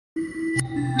Hey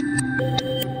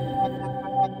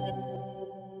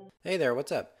there,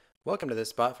 what's up? Welcome to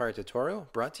this Spotfire tutorial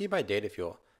brought to you by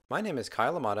DataFuel. My name is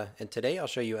Kyle Amata, and today I'll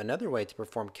show you another way to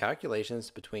perform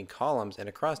calculations between columns in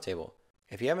a cross table.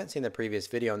 If you haven't seen the previous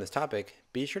video on this topic,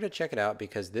 be sure to check it out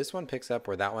because this one picks up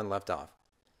where that one left off.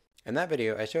 In that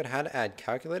video, I showed how to add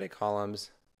calculated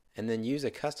columns and then use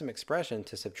a custom expression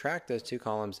to subtract those two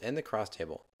columns in the cross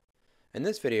table. In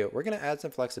this video, we're going to add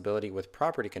some flexibility with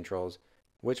property controls,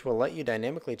 which will let you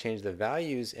dynamically change the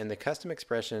values in the custom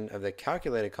expression of the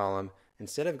calculated column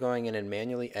instead of going in and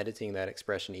manually editing that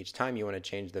expression each time you want to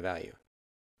change the value.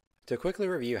 To quickly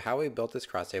review how we built this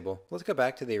cross table, let's go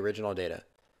back to the original data.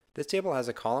 This table has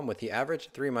a column with the average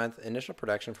 3-month initial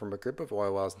production from a group of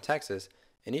oil wells in Texas,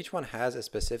 and each one has a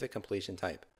specific completion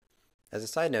type. As a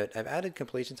side note, I've added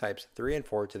completion types 3 and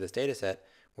 4 to this dataset,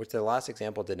 which the last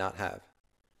example did not have.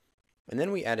 And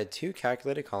then we added two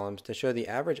calculated columns to show the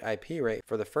average IP rate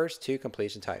for the first two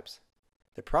completion types.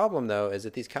 The problem though is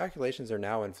that these calculations are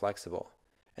now inflexible.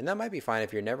 And that might be fine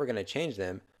if you're never going to change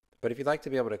them, but if you'd like to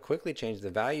be able to quickly change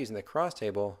the values in the cross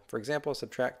table, for example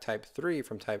subtract type 3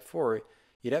 from type 4,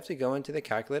 you'd have to go into the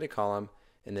calculated column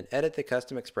and then edit the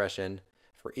custom expression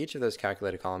for each of those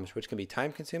calculated columns, which can be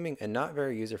time consuming and not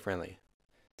very user friendly.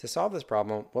 To solve this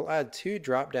problem, we'll add two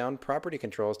drop-down property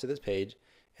controls to this page,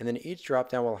 and then each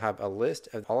dropdown will have a list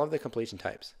of all of the completion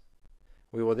types.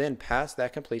 We will then pass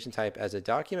that completion type as a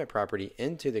document property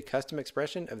into the custom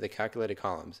expression of the calculated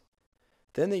columns.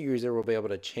 Then the user will be able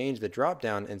to change the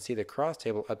dropdown and see the cross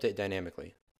table update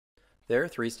dynamically. There are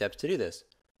 3 steps to do this.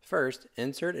 First,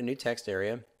 insert a new text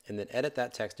area and then edit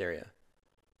that text area.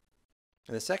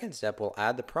 In the second step, we'll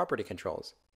add the property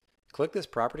controls. Click this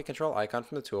property control icon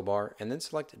from the toolbar and then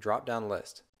select drop-down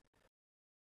list.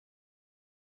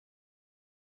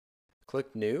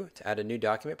 Click New to add a new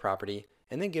document property,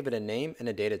 and then give it a name and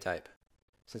a data type.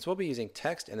 Since we'll be using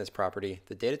text in this property,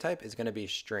 the data type is going to be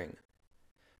string.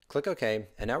 Click OK,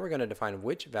 and now we're going to define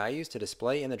which values to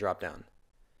display in the dropdown.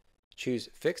 Choose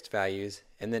Fixed Values,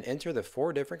 and then enter the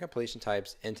 4 different completion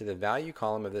types into the value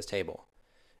column of this table.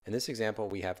 In this example,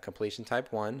 we have completion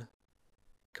type 1,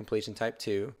 completion type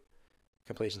 2,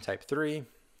 completion type 3,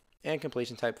 and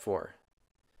completion type 4.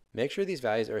 Make sure these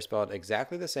values are spelled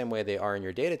exactly the same way they are in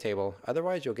your data table,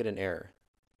 otherwise you'll get an error.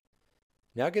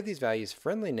 Now give these values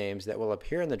friendly names that will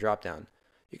appear in the dropdown.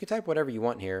 You can type whatever you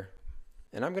want here,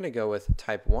 and I'm going to go with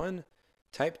type 1,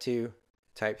 type 2,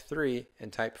 type 3,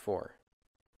 and type 4.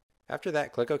 After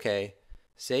that, click OK,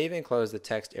 save and close the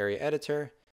text area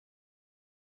editor,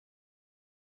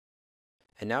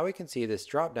 and now we can see this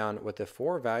dropdown with the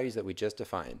 4 values that we just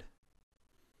defined.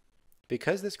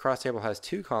 Because this cross table has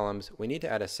 2 columns, we need to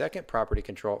add a second property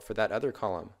control for that other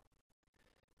column.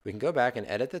 We can go back and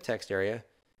edit the text area,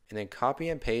 and then copy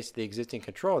and paste the existing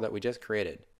control that we just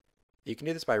created. You can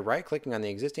do this by right-clicking on the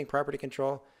existing property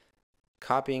control,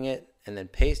 copying it, and then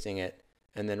pasting it,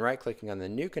 and then right-clicking on the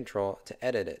new control to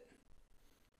edit it.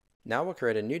 Now we'll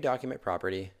create a new document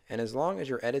property, and as long as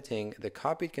you're editing the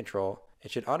copied control, it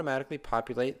should automatically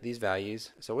populate these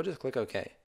values, so we'll just click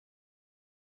OK.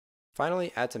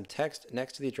 Finally, add some text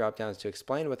next to the dropdowns to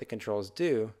explain what the controls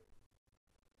do,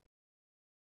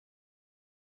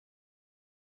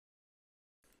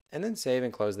 and then save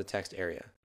and close the text area.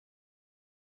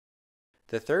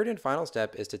 The third and final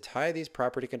step is to tie these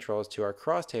property controls to our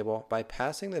cross table by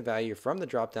passing the value from the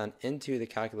dropdown into the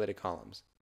calculated columns.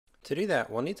 To do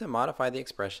that, we'll need to modify the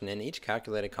expression in each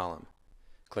calculated column.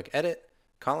 Click Edit,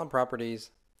 Column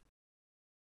Properties,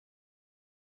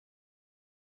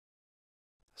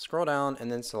 scroll down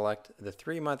and then select the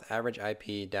 3-month average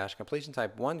IP - completion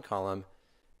type 1 column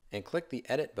and click the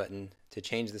Edit button to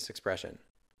change this expression.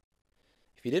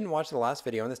 If you didn't watch the last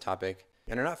video on this topic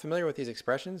and are not familiar with these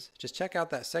expressions, just check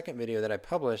out that second video that I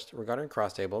published regarding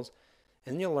cross tables,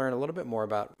 and you'll learn a little bit more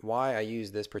about why I use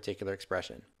this particular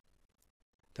expression.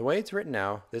 The way it's written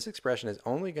now, this expression is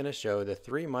only going to show the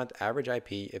 3-month average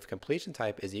IP if completion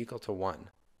type is equal to 1.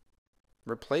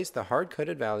 Replace the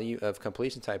hard-coded value of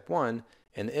completion type 1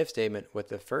 in the if statement with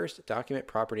the first document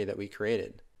property that we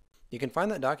created. You can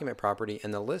find that document property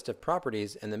in the list of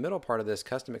properties in the middle part of this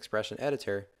custom expression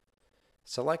editor.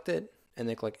 Select it and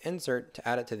then click Insert to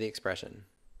add it to the expression.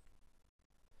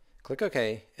 Click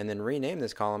OK and then rename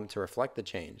this column to reflect the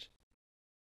change.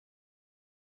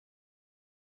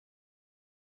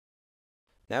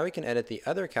 Now we can edit the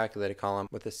other calculated column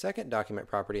with the second document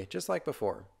property just like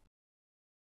before.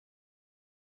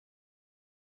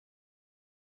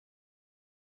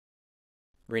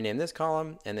 Rename this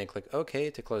column and then click OK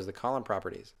to close the column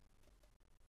properties.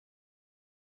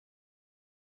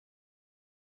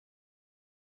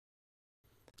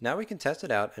 Now we can test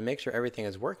it out and make sure everything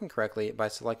is working correctly by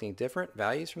selecting different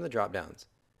values from the dropdowns.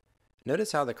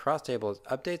 Notice how the cross tables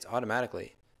updates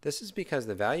automatically. This is because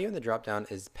the value in the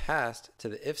dropdown is passed to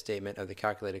the if statement of the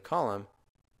calculated column,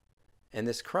 and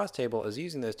this cross table is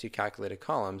using those two calculated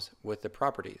columns with the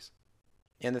properties.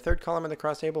 And the third column in the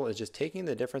cross table is just taking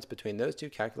the difference between those two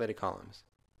calculated columns.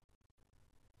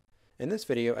 In this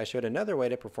video, I showed another way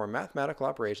to perform mathematical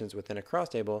operations within a cross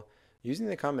table using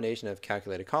the combination of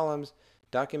calculated columns,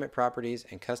 document properties,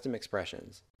 and custom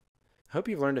expressions. I hope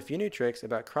you've learned a few new tricks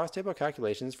about cross table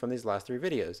calculations from these last 3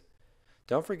 videos.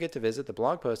 Don't forget to visit the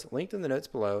blog post linked in the notes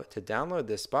below to download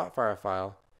this Spotfire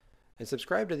file and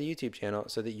subscribe to the YouTube channel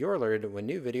so that you're alerted when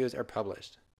new videos are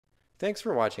published. Thanks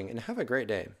for watching and have a great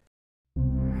day.